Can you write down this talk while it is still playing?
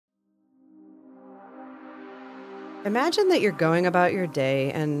Imagine that you're going about your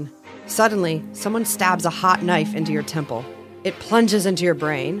day and suddenly someone stabs a hot knife into your temple. It plunges into your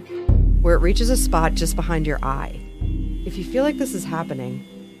brain, where it reaches a spot just behind your eye. If you feel like this is happening,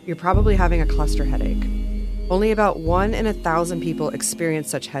 you're probably having a cluster headache. Only about 1 in 1,000 people experience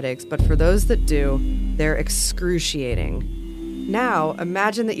such headaches, but for those that do, they're excruciating. Now,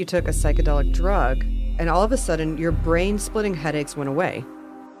 imagine that you took a psychedelic drug, and all of a sudden, your brain-splitting headaches went away.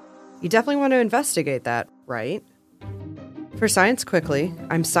 You definitely want to investigate that, right? For Science Quickly,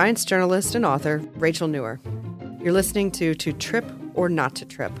 I'm science journalist and author Rachel Newer. You're listening to Trip or Not to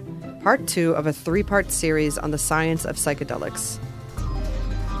Trip, part 2 of a 3-part series on the science of psychedelics.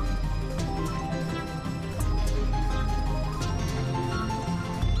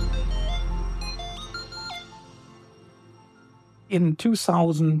 In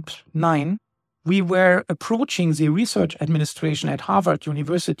 2009, we were approaching the research administration at Harvard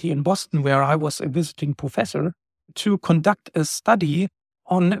University in Boston, where I was a visiting professor, to conduct a study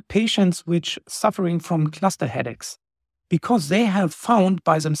on patients which suffering from cluster headaches, because they have found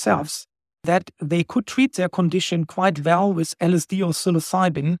by themselves that they could treat their condition quite well with LSD or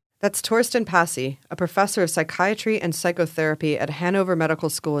psilocybin. That's Torsten Passy, a professor of psychiatry and psychotherapy at Hanover Medical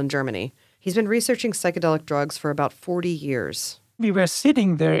School in Germany. He's been researching psychedelic drugs for about 40 years. We were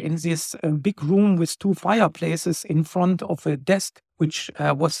sitting there in this big room with 2 fireplaces in front of a desk, which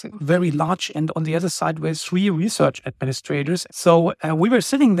was very large. And on the other side were 3 research administrators. So we were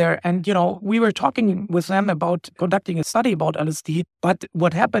sitting there and, we were talking with them about conducting a study about LSD. But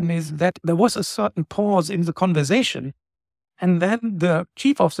what happened is that there was a certain pause in the conversation. And then the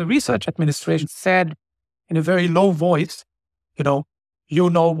chief of the research administration said in a very low voice, you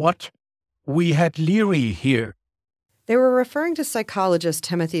know what? We had Leary here. They were referring to psychologist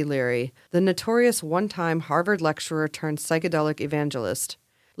Timothy Leary, the notorious one-time Harvard lecturer turned psychedelic evangelist.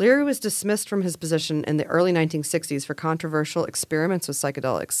 Leary was dismissed from his position in the early 1960s for controversial experiments with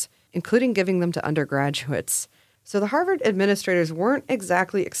psychedelics, including giving them to undergraduates. So the Harvard administrators weren't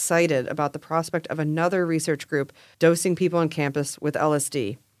exactly excited about the prospect of another research group dosing people on campus with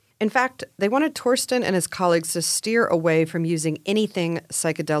LSD. In fact, they wanted Torsten and his colleagues to steer away from using anything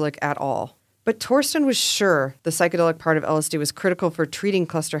psychedelic at all. But Torsten was sure the psychedelic part of LSD was critical for treating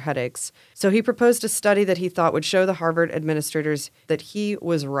cluster headaches, so he proposed a study that he thought would show the Harvard administrators that he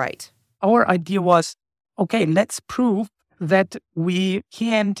was right. Our idea was, okay, let's prove that we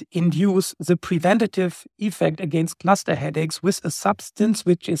can't induce the preventative effect against cluster headaches with a substance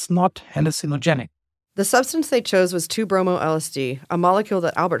which is not hallucinogenic. The substance they chose was 2-bromo-LSD, a molecule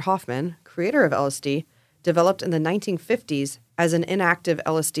that Albert Hofmann, creator of LSD, developed in the 1950s as an inactive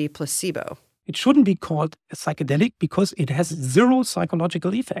LSD placebo. It shouldn't be called a psychedelic because it has 0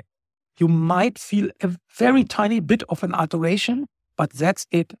 psychological effect. You might feel a very tiny bit of an alteration, but that's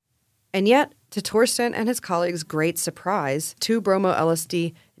it. And yet, to Torsten and his colleagues' great surprise,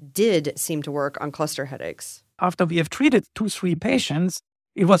 2-bromo-LSD did seem to work on cluster headaches. After we have treated 2-3 patients,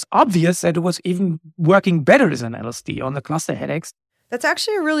 it was obvious that it was even working better than LSD on the cluster headaches. That's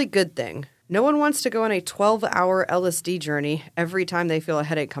actually a really good thing. No one wants to go on a 12-hour LSD journey every time they feel a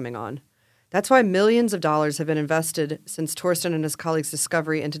headache coming on. That's why millions of dollars have been invested since Torsten and his colleagues'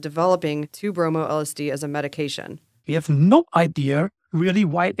 discovery into developing 2-bromo-LSD as a medication. We have no idea really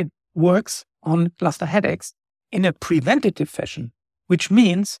why it works on cluster headaches in a preventative fashion, which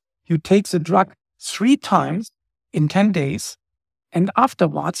means you take the drug 3 times in 10 days, and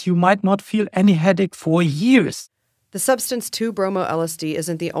afterwards you might not feel any headache for years. The substance 2-bromo-LSD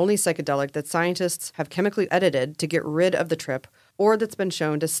isn't the only psychedelic that scientists have chemically edited to get rid of the trip or that's been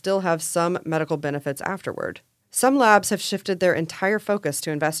shown to still have some medical benefits afterward. Some labs have shifted their entire focus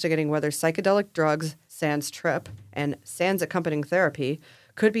to investigating whether psychedelic drugs, sans trip, and sans accompanying therapy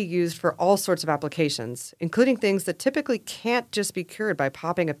could be used for all sorts of applications, including things that typically can't just be cured by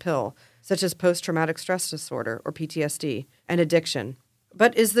popping a pill, such as post-traumatic stress disorder or PTSD, and addiction.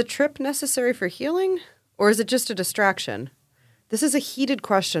 But is the trip necessary for healing? Or is it just a distraction? This is a heated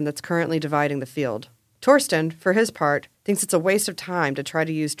question that's currently dividing the field. Torsten, for his part, thinks it's a waste of time to try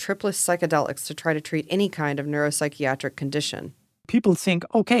to use tripless psychedelics to try to treat any kind of neuropsychiatric condition. People think,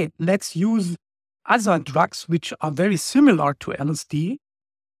 okay, let's use other drugs which are very similar to LSD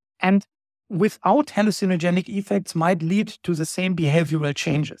and without hallucinogenic effects might lead to the same behavioral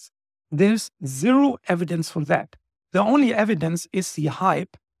changes. There's 0 evidence for that. The only evidence is the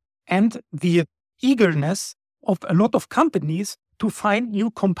hype and the eagerness of a lot of companies to find new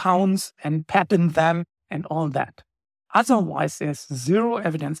compounds and patent them and all that. Otherwise, there's 0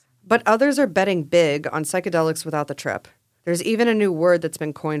 evidence. But others are betting big on psychedelics without the trip. There's even a new word that's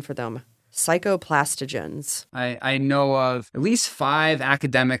been coined for them, psychoplastogens. I know of at least 5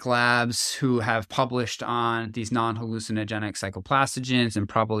 academic labs who have published on these non-hallucinogenic psychoplastogens and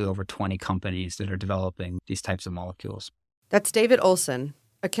probably over 20 companies that are developing these types of molecules. That's David Olson,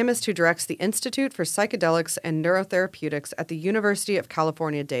 a chemist who directs the Institute for Psychedelics and Neurotherapeutics at the University of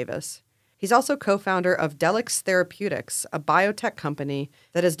California, Davis. He's also co-founder of Therapeutics, a biotech company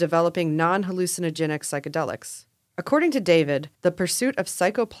that is developing non-hallucinogenic psychedelics. According to David, the pursuit of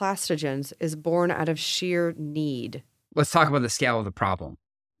psychoplastogens is born out of sheer need. Let's talk about the scale of the problem.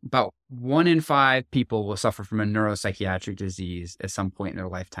 About 1 in 5 people will suffer from a neuropsychiatric disease at some point in their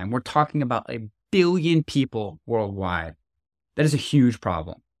lifetime. We're talking about 1 billion people worldwide. That is a huge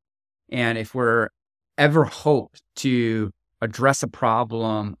problem. And if we're ever hoped to address a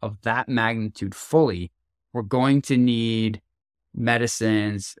problem of that magnitude fully, we're going to need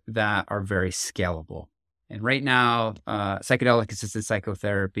medicines that are very scalable. And right now, psychedelic-assisted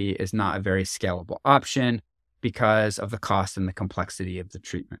psychotherapy is not a very scalable option because of the cost and the complexity of the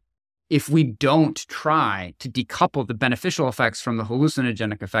treatment. If we don't try to decouple the beneficial effects from the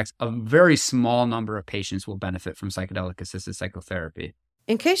hallucinogenic effects, a very small number of patients will benefit from psychedelic-assisted psychotherapy.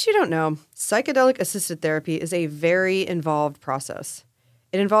 In case you don't know, psychedelic-assisted therapy is a very involved process.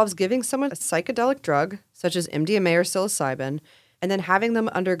 It involves giving someone a psychedelic drug, such as MDMA or psilocybin, and then having them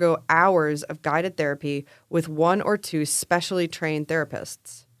undergo hours of guided therapy with 1 or 2 specially trained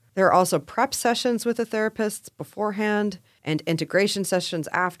therapists. There are also prep sessions with the therapists beforehand and integration sessions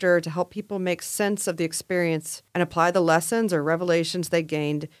after to help people make sense of the experience and apply the lessons or revelations they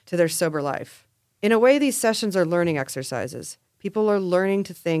gained to their sober life. In a way, these sessions are learning exercises. People are learning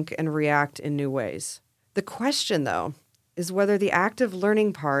to think and react in new ways. The question, though, is whether the active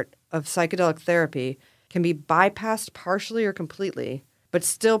learning part of psychedelic therapy can be bypassed partially or completely, but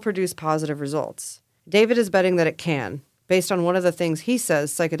still produce positive results. David is betting that it can, based on one of the things he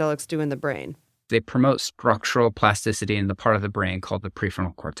says psychedelics do in the brain. They promote structural plasticity in the part of the brain called the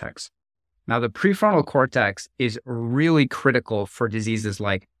prefrontal cortex. Now, the prefrontal cortex is really critical for diseases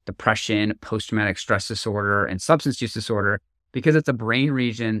like depression, post-traumatic stress disorder, and substance use disorder, because it's a brain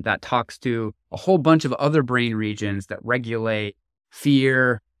region that talks to a whole bunch of other brain regions that regulate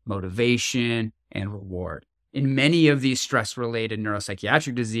fear, motivation, and reward. In many of these stress-related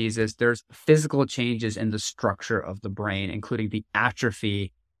neuropsychiatric diseases, there's physical changes in the structure of the brain, including the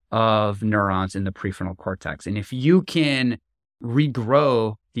atrophy of neurons in the prefrontal cortex. And if you can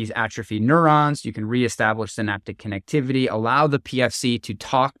regrow these atrophied neurons, you can reestablish synaptic connectivity, allow the PFC to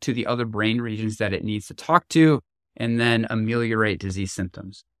talk to the other brain regions that it needs to talk to, and then ameliorate disease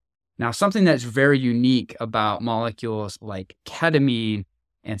symptoms. Now, something that's very unique about molecules like ketamine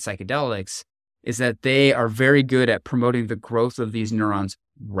and psychedelics is that they are very good at promoting the growth of these neurons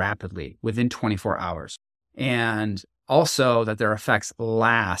rapidly within 24 hours. And also that their effects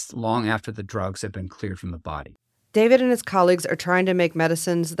last long after the drugs have been cleared from the body. David and his colleagues are trying to make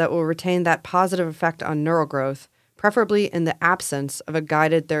medicines that will retain that positive effect on neural growth, preferably in the absence of a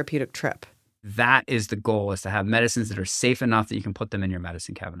guided therapeutic trip. That is the goal, is to have medicines that are safe enough that you can put them in your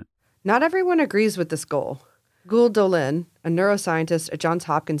medicine cabinet. Not everyone agrees with this goal. Gul Dolan, a neuroscientist at Johns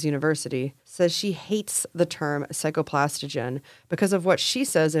Hopkins University, says she hates the term psychoplastogen because of what she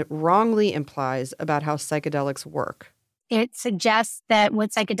says it wrongly implies about how psychedelics work. It suggests that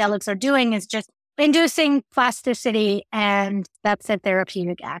what psychedelics are doing is just inducing plasticity, and that's a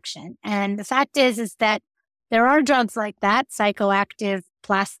therapeutic action. And the fact is that there are drugs like that, psychoactive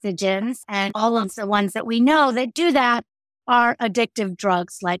plastogens, and all of the ones that we know that do that are addictive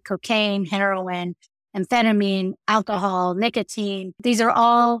drugs like cocaine, heroin, amphetamine, alcohol, nicotine. These are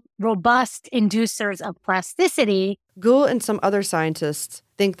all robust inducers of plasticity. Gul and some other scientists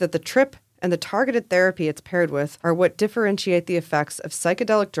think that the trip and the targeted therapy it's paired with are what differentiate the effects of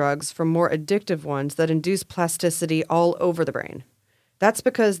psychedelic drugs from more addictive ones that induce plasticity all over the brain. That's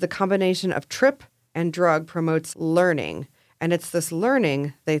because the combination of trip and drug promotes learning, and it's this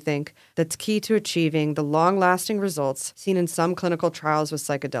learning, they think, that's key to achieving the long-lasting results seen in some clinical trials with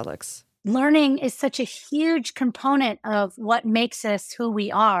psychedelics. Learning is such a huge component of what makes us who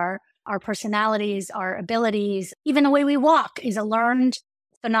we are. Our personalities, our abilities, even the way we walk is a learned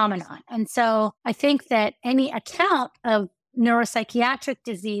phenomenon. And so I think that any account of neuropsychiatric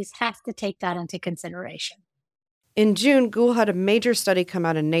disease has to take that into consideration. In June, Gul had a major study come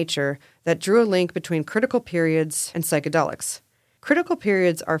out in Nature that drew a link between critical periods and psychedelics. Critical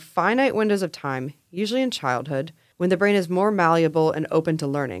periods are finite windows of time, usually in childhood, when the brain is more malleable and open to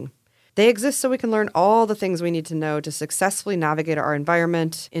learning. They exist so we can learn all the things we need to know to successfully navigate our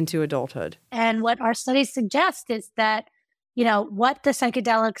environment into adulthood. And what our studies suggest is that, what the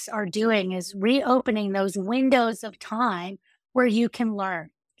psychedelics are doing is reopening those windows of time where you can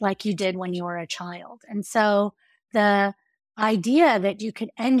learn. like you did when you were a child. And so the idea that you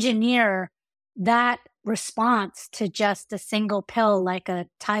could engineer that response to just a single pill like a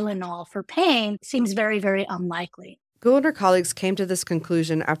Tylenol for pain seems very, very unlikely. Gould and her colleagues came to this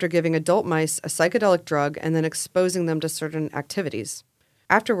conclusion after giving adult mice a psychedelic drug and then exposing them to certain activities.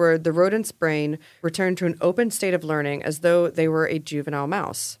 Afterward, the rodent's brain returned to an open state of learning as though they were a juvenile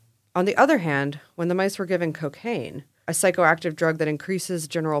mouse. On the other hand, when the mice were given cocaine, a psychoactive drug that increases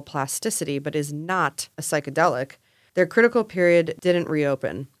general plasticity but is not a psychedelic, their critical period didn't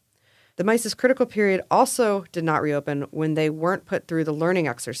reopen. The mice's critical period also did not reopen when they weren't put through the learning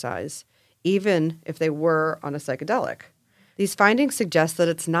exercise, even if they were on a psychedelic. These findings suggest that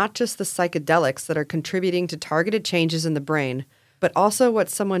it's not just the psychedelics that are contributing to targeted changes in the brain, but also what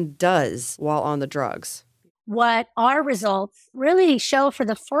someone does while on the drugs. What our results really show for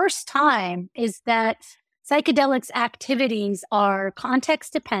the first time is that psychedelics activities are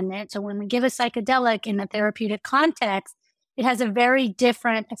context dependent. So when we give a psychedelic in a therapeutic context, it has a very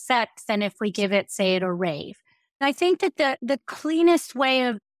different effect than if we give it, say, at a rave. And I think that the cleanest way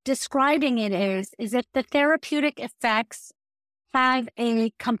of describing it is that the therapeutic effects have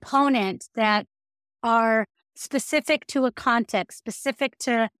a component that are specific to a context, specific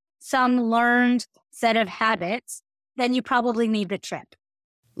to some learned set of habits, then you probably need the trip.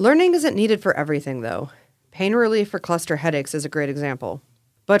 Learning isn't needed for everything, though. Pain relief for cluster headaches is a great example.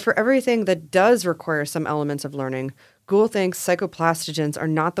 But for everything that does require some elements of learning, Gould thinks psychoplastogens are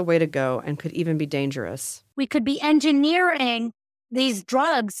not the way to go and could even be dangerous. We could be engineering these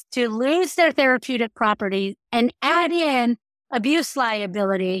drugs to lose their therapeutic properties and add in abuse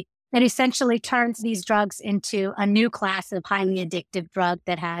liability that essentially turns these drugs into a new class of highly addictive drug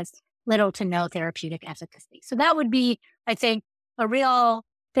that has little to no therapeutic efficacy. So that would be, I think, a real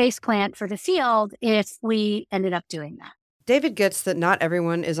faceplant for the field if we ended up doing that. David gets that not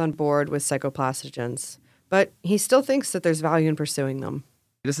everyone is on board with psychoplastogens, but he still thinks that there's value in pursuing them.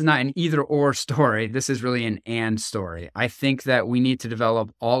 This is not an either-or story. This is really an and story. I think that we need to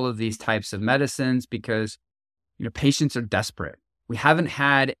develop all of these types of medicines because, patients are desperate. We haven't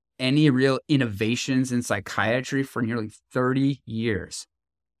had any real innovations in psychiatry for nearly 30 years.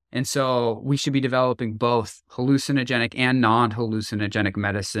 And so we should be developing both hallucinogenic and non-hallucinogenic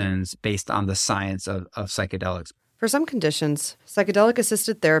medicines based on the science of psychedelics. For some conditions,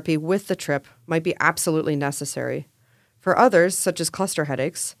 psychedelic-assisted therapy with the trip might be absolutely necessary. For others, such as cluster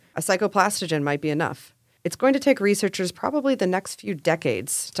headaches, a psychoplastogen might be enough. It's going to take researchers probably the next few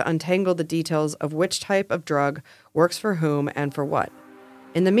decades to untangle the details of which type of drug works for whom and for what.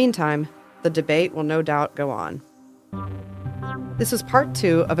 In the meantime, the debate will no doubt go on. This was part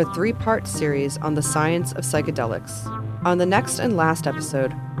 2 of a 3-part series on the science of psychedelics. On the next and last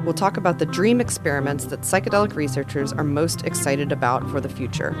episode, we'll talk about the dream experiments that psychedelic researchers are most excited about for the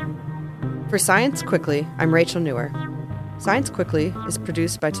future. For Science Quickly, I'm Rachel Newer. Science Quickly is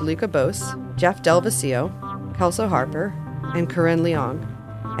produced by Talika Bose, Jeff Delvecchio, Kelso Harper, and Corinne Leong,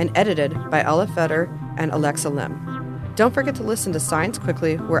 and edited by Ella Feder and Alexa Lim. Don't forget to listen to Science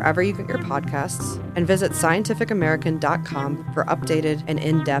Quickly wherever you get your podcasts, and visit scientificamerican.com for updated and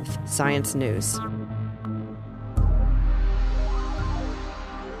in-depth science news.